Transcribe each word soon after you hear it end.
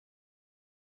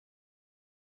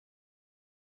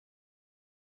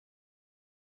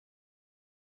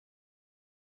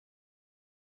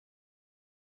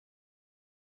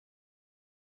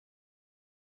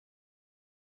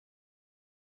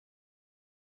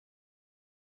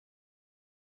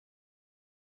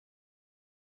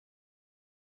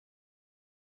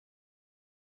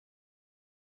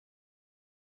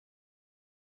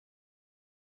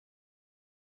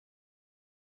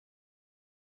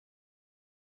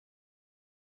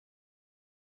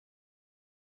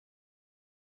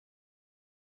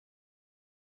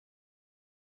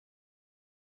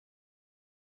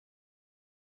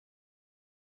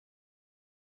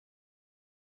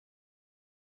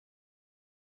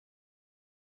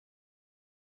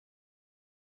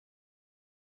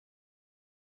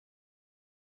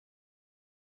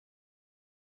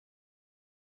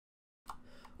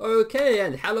Okay,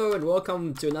 and hello and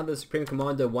welcome to another Supreme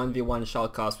Commander 1v1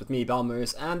 shoutcast with me,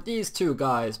 Balmers, and these two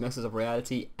guys, Mexes of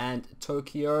Reality and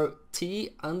Tokyo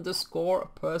T underscore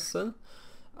person.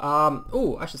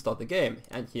 Oh, I should start the game,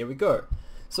 and here we go.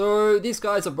 So these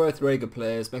guys are both very good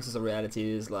players. Mexes of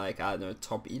Reality is like, I don't know,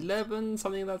 top 11,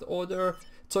 something in that order.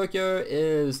 Tokyo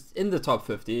is in the top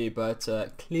 50, but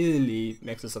clearly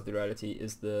Mexes of the Reality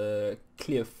is the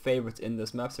clear favorite in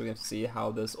this map, so we have to see how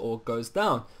this all goes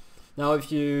down. Now,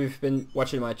 if you've been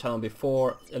watching my channel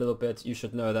before a little bit, you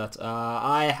should know that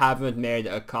I haven't made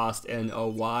a cast in a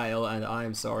while, and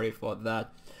I'm sorry for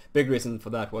that. Big reason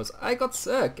for that was I got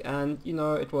sick, and you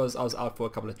know, I was out for a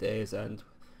couple of days, and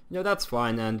you know, that's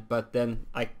fine. But then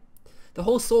the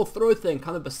whole sore throat thing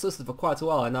kind of persisted for quite a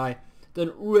while, and I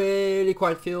didn't really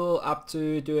quite feel up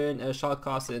to doing a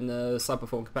shoutcast in a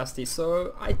sub-perform capacity,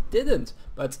 so I didn't.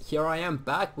 But here I am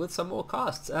back with some more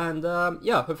casts, and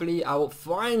yeah, hopefully I will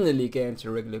finally get into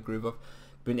a regular groove of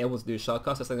being able to do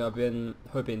shoutcasts. That's something I've been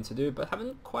hoping to do, but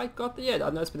haven't quite got there yet. I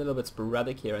know it's been a little bit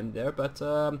sporadic here and there, but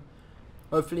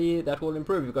hopefully that will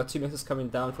improve. We've got two mixes coming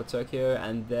down for Tokyo,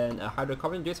 and then a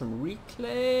Hydrocarbon doing some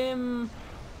reclaim.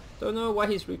 Don't know why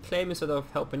he's reclaiming instead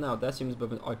of helping out. That seems a bit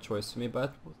of an odd choice to me,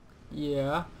 but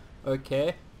yeah,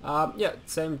 okay. Yeah,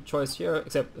 same choice here,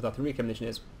 except that the reclaim mission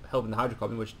is helping the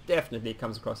Hydrocarbon, which definitely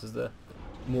comes across as the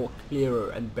more clearer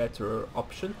and better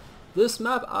option. This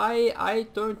map, I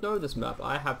don't know this map.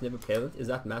 I have never played it. Is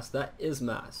that mass? That is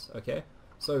mass, okay.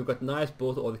 So we've got nice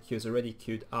both all the queues already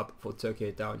queued up for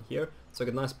Tokyo down here. So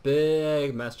we've got nice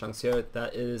big mass chunks here.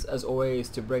 That is, as always,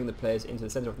 to bring the players into the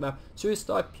center of the map to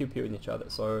start pew-pewing each other.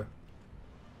 So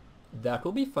that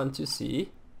will be fun to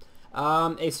see.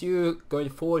 ACU going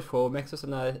forward for Mexes,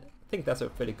 and I think that's a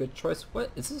fairly good choice.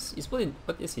 What is this? He's building.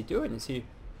 What is he doing? Is he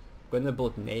going to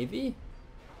build Navy?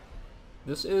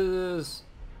 This is.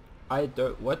 I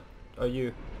don't. What are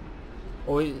you?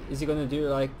 Or is he going to do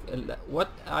like what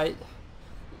I?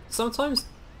 Sometimes,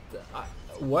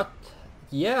 what?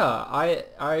 Yeah,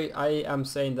 I am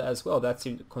saying that as well. That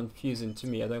seemed confusing to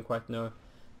me. I don't quite know.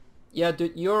 Yeah,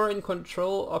 dude, you're in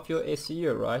control of your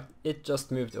ACU, right? It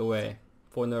just moved away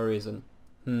for no reason.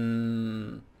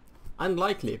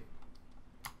 Unlikely.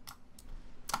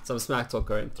 Some smack talk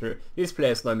going through. These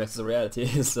players know Mexes of Reality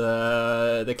is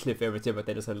the clear favorite here, but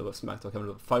they just have a little smack talk, having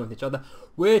a little fun with each other,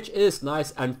 which is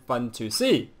nice and fun to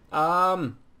see.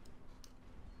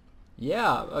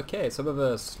 Yeah, okay, some of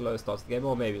a slow start to the game,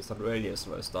 or maybe it's not really a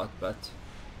slow start, but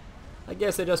I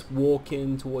guess they're just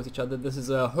walking towards each other. This is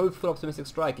a hopeful, optimistic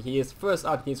striker. He is first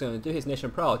out, he's going to do his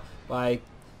nation proud by, you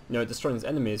know, destroying his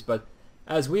enemies, but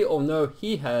as we all know,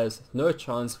 he has no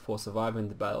chance for surviving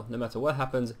the battle. No matter what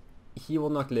happens, he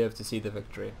will not live to see the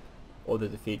victory or the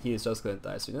defeat. He is just going to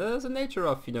die. So, you know, that's the nature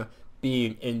of, you know,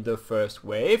 being in the first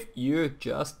wave. You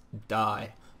just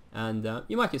die. And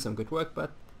you might do some good work,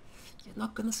 but you're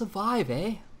not going to survive,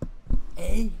 eh?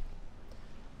 Eh?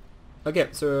 Okay,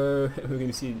 so we're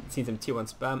going to see some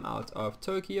T1 spam out of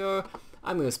Tokyo.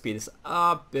 I'm going to speed this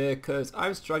up because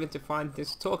I'm struggling to find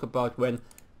things to talk about when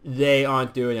they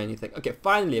aren't doing anything. Okay,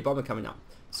 finally a bomber coming out.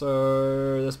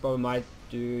 So this bomber might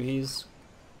do his...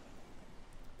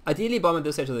 Ideally, bomber at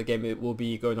this stage of the game, it will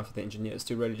be going after the engineers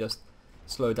to really just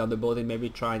slow down the building, maybe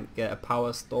try and get a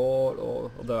power stall,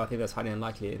 or although I think that's highly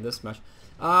unlikely in this match.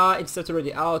 Interceptor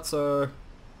already out, so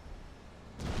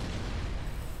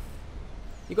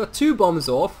you got two bombs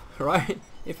off, right?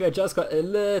 If you had just got a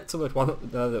little bit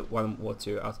one or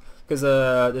two out, because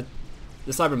the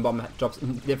Cyber bomb drops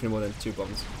definitely more than two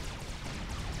bombs.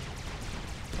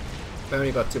 I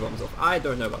only got two bombs off. I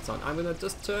don't know about sound. I'm gonna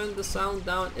just turn the sound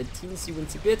down a teensy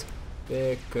weensy bit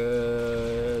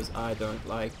because I don't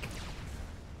like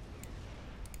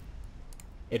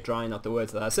it drying out the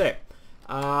words that I say.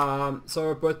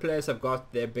 So both players have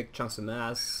got their big chunks of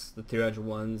mass, the 300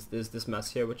 ones. There's this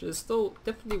mass here, which is still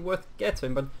definitely worth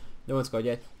getting, but no one's got it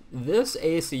yet. This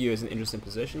ACU is an interesting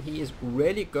position. He is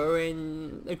really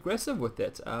going aggressive with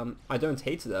it. I don't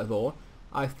hate it at all.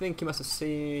 I think he must have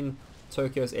seen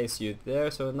Tokyo's ACU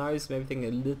there, so now he's maybe thinking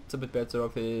a little bit better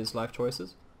of his life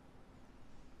choices.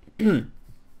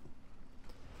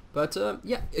 But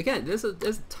yeah, again, there's a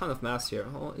ton of mass here.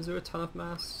 Oh, is there a ton of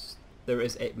mass? There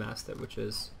is 8 mass there, which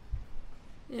is...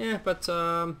 yeah, but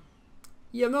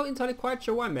yeah, I'm not entirely quite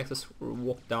sure why Mexes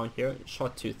walked down here,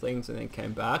 shot 2 things and then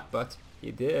came back, but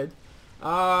he did.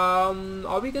 Are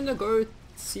we gonna go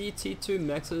see T2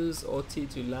 Mexes or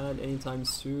T2 land anytime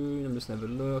soon? I'm just gonna have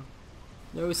a look.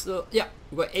 No, we still, yeah,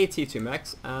 we've got a T2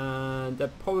 max, and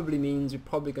that probably means we're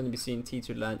probably going to be seeing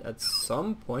T2 land at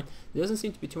some point. There doesn't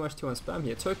seem to be too much T1 spam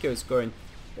here. Tokyo is going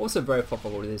also very far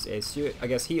forward with his SU. I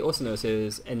guess he also knows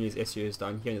his enemy's SU is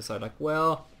down here on the side, like,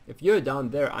 well, If you're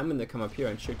down there, I'm gonna come up here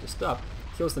and shoot your stuff.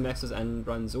 Kills the mexes and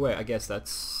runs away. I guess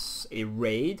that's a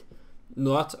raid.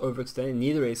 Not overextending.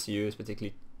 Neither ACU is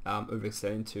particularly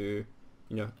overextending to,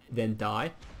 you know, then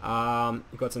die.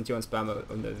 Got some T1 spam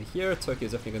over here. Tokyo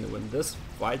is definitely gonna win this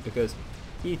fight because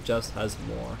he just has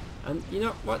more. And you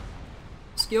know what?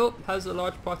 Skill has a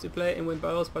large part to play in win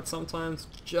battles, but sometimes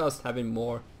just having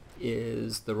more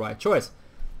is the right choice.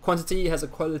 Quantity has a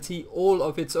quality all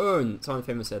of its own. Someone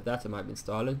famous said that. It might have been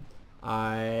Stalin.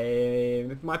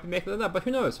 I might be making that up, but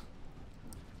who knows?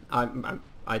 I don't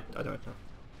know.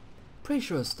 Pretty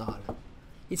sure it's Stalin.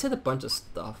 He said a bunch of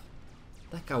stuff.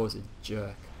 That guy was a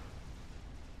jerk.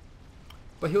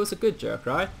 But he was a good jerk,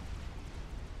 right?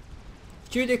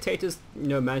 Few dictators, you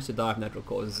know, managed to die of natural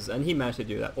causes, and he managed to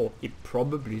do that. Or he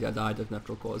probably died of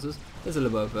natural causes. There's a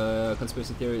little bit of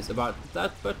conspiracy theories about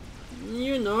that, but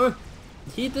you know,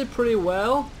 he did pretty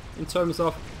well in terms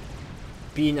of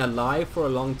being alive for a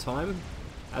long time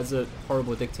as a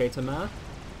horrible dictator man.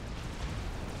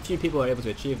 Few people are able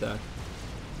to achieve that.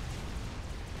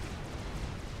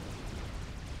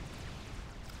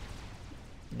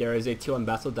 There is a T1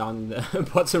 battle down in the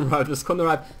bottom right of this corner.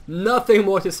 I have nothing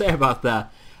more to say about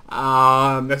that.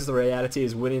 Nexus of Reality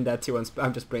is winning that T1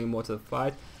 spam, just bringing more to the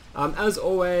fight. As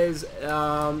always,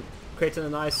 creating a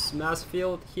nice mass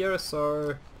field here,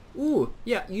 so... Ooh,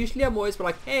 yeah, usually I'm always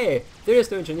like, hey, there is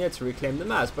no engineer to reclaim the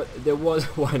mass, but there was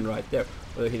one right there,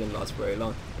 although he didn't last very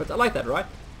long. But I like that, right?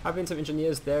 Having some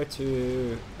engineers there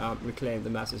to reclaim the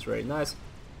mass is very nice.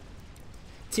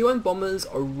 T1 bombers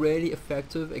are really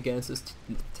effective against this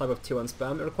type of T1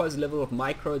 spam. It requires a level of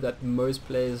micro that most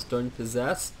players don't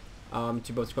possess to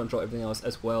be able to control everything else,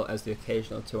 as well as the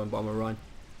occasional T1 bomber run.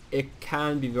 It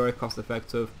can be very cost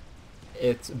effective.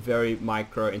 It's very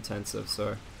micro intensive,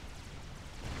 so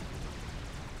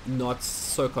not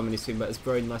so commonly seen, but it's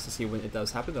very nice to see when it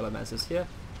does happen. The mass is here.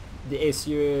 The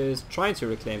ACU is trying to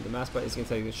reclaim the mass, but it's going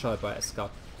to take a shot by a scout.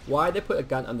 Why they put a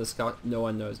gun on the scout, no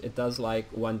one knows. It does like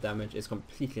 1 damage. It's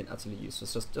completely and utterly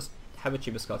useless. Just have a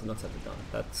cheaper scout and not set it down.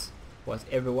 That's what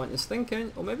everyone is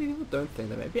thinking. Or maybe people don't think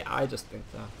that. Maybe I just think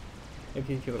that.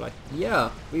 Maybe people are like,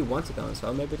 yeah, we want a gun on the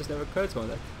scout. Maybe it just never occurred to one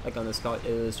that a gun on the scout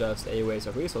is just a waste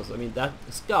of resources. I mean, that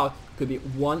scout could be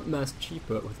 1 mass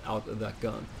cheaper without that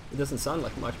gun. It doesn't sound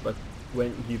like much, but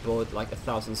when you build like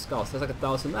 1,000 scouts, that's like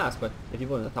 1,000 mass. But if you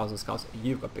build 1,000 scouts,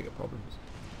 you've got bigger problems.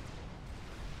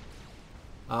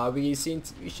 We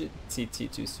should see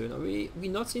T2 soon. Are we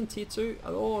not seen T2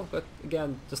 at all? But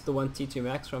again, just the one T2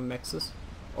 max from Nexus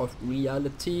of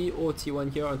Reality, or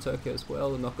T1 here on Tokyo as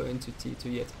well. We're not going to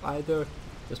T2 yet either.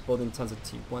 Just building tons of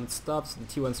T1 stuff. So the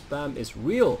T1 spam is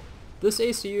real. This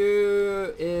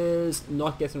ACU is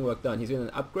not getting work done. He's doing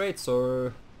an upgrade,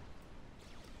 so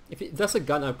if that's a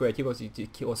gun upgrade, he was to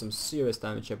kill some serious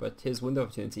damage here. But his window of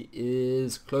opportunity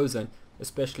is closing.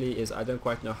 Especially is I don't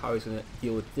quite know how he's going to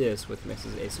deal with this with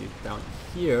Nexus ACU down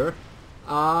here.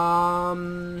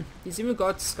 He's even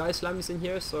got Sky Slammers in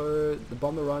here, so the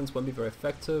bomber runs won't be very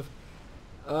effective.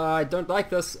 I don't like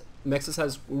this. Nexus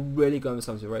has really gone with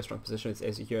something very strong position. It's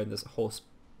ACU here and this whole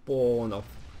spawn of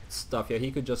stuff here. He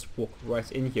could just walk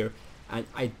right in here, and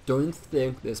I don't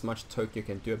think there's much Tokyo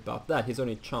can do about that. His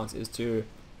only chance is to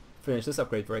finish this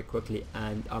upgrade very quickly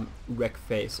and wreck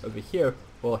face over here.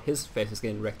 Well, his face is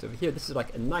getting wrecked over here. This is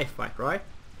like a knife fight, right?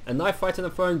 A knife fight in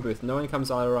a phone booth. No one comes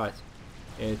out alright.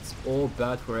 It's all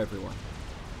bad for everyone.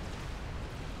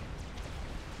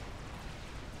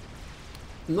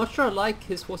 I'm not sure I like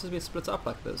his forces being split up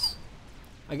like this.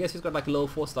 I guess he's got like a little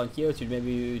force down here to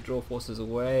maybe draw forces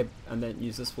away and then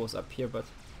use this force up here, but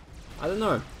I don't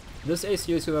know. This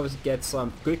ACU is going to get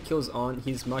some good kills on.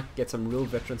 He might get some real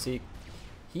veterancy.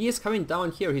 He is coming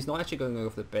down here. He's not actually going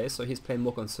over the base, so he's playing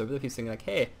more conservative. He's thinking like,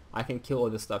 hey, I can kill all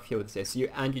this stuff here with this ACU,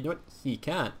 and you know what? He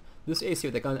can. This ACU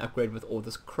with the gun upgrade with all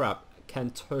this crap can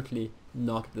totally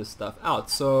knock this stuff out.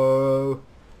 So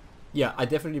yeah, I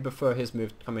definitely prefer his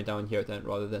move coming down here then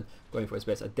rather than going for his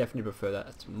base. I definitely prefer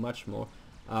that much more.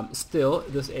 Still,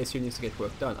 this ACU needs to get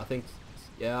work done. I think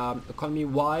economy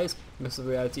wise, Nexus of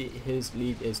Reality, his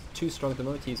lead is too strong at the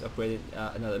moment. He's upgraded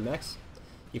another mech.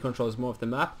 He controls more of the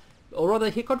map. Or rather,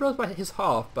 he controls by his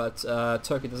half, but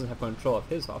Turkey doesn't have control of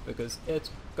his half because it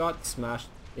got smashed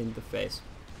in the face.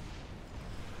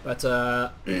 But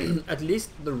at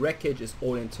least the wreckage is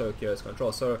all in Tokyo's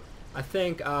control. So I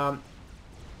think I'm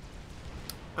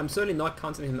certainly not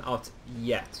counting him out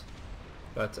yet.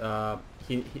 But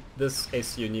this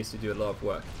ACU needs to do a lot of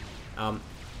work.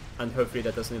 And hopefully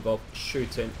that doesn't involve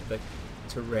shooting the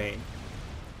terrain.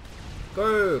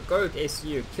 Go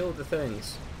ACU, kill the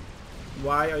things.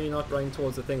 Why are you not running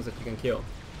towards the things that you can kill?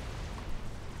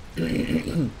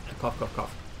 Cough, cough,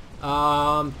 cough.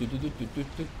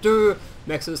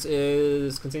 Mexus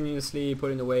is continuously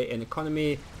putting away in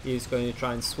economy. He's going to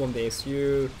try and swarm the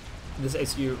ASU. This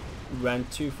ASU ran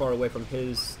too far away from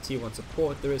his T1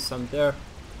 support. There is some there,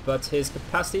 but his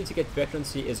capacity to get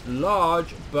veterancy is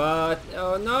large. But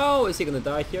oh no, is he going to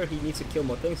die here? He needs to kill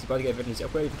more things. He's about to get veterancy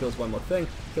upgrade. He kills one more thing.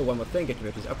 Kill one more thing. Get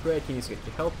your veterancy upgrade. He needs to get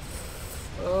your help.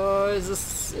 Is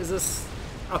this? Is this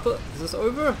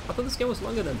over? I thought this game was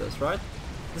longer than this, right?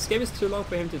 This game is too long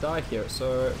for him to die here,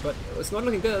 so, but it's not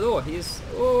looking good at all.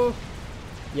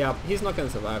 Yeah, he's not going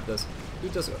to survive this. He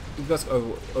gets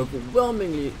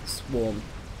overwhelmingly swarmed.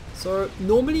 So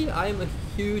normally I am a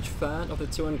huge fan of the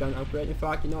T1 gun upgrade. In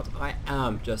fact, you know what, I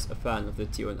am just a fan of the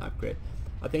T1 upgrade.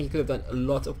 I think he could have done a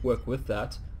lot of work with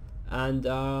that, and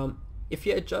if he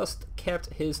had just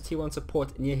kept his T1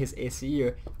 support near his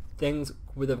ACU, things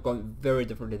would have gone very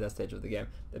differently at that stage of the game.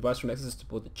 The advice from Nexus is to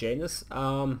support the Janus.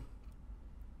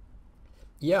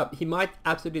 Yeah, he might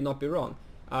absolutely not be wrong.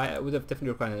 I would have definitely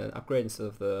required an upgrade instead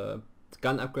of the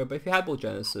gun upgrade, but if he had both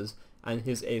Januses and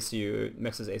his ACU,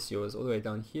 Mex's ACU is all the way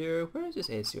down here. Where is his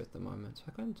ACU at the moment?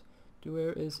 I can't do,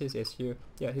 where is his ACU?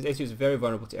 Yeah, his ACU is very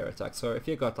vulnerable to air attack, so if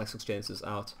he got like 6 Januses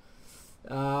out,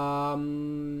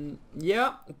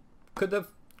 yeah, could have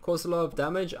caused a lot of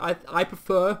damage. I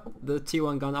prefer the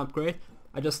T1 gun upgrade.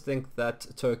 I just think that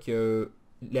Tokyo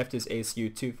left his ACU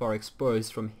too far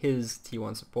exposed from his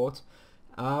T1 support.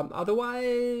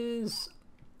 Otherwise,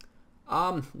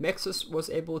 Mexus was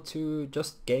able to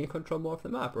just gain control more of the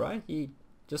map, right? He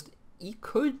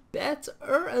could better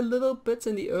a little bit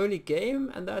in the early game,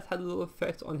 and that had a little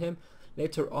effect on him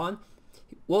later on.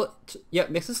 Well, yeah,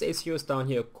 Mexus' ACU is down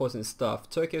here causing stuff.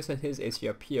 Tokyo sent his ACU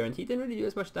up here, and he didn't really do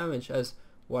as much damage as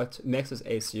what Mexus'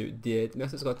 ACU did.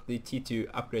 Mexus got the T2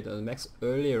 upgrade on the Mex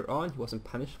earlier on. He wasn't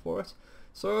punished for it.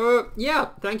 So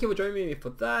yeah, thank you for joining me for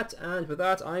that, and with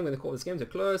that I'm going to call this game to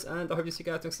close, and I hope to see you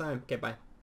guys next time. Okay, bye.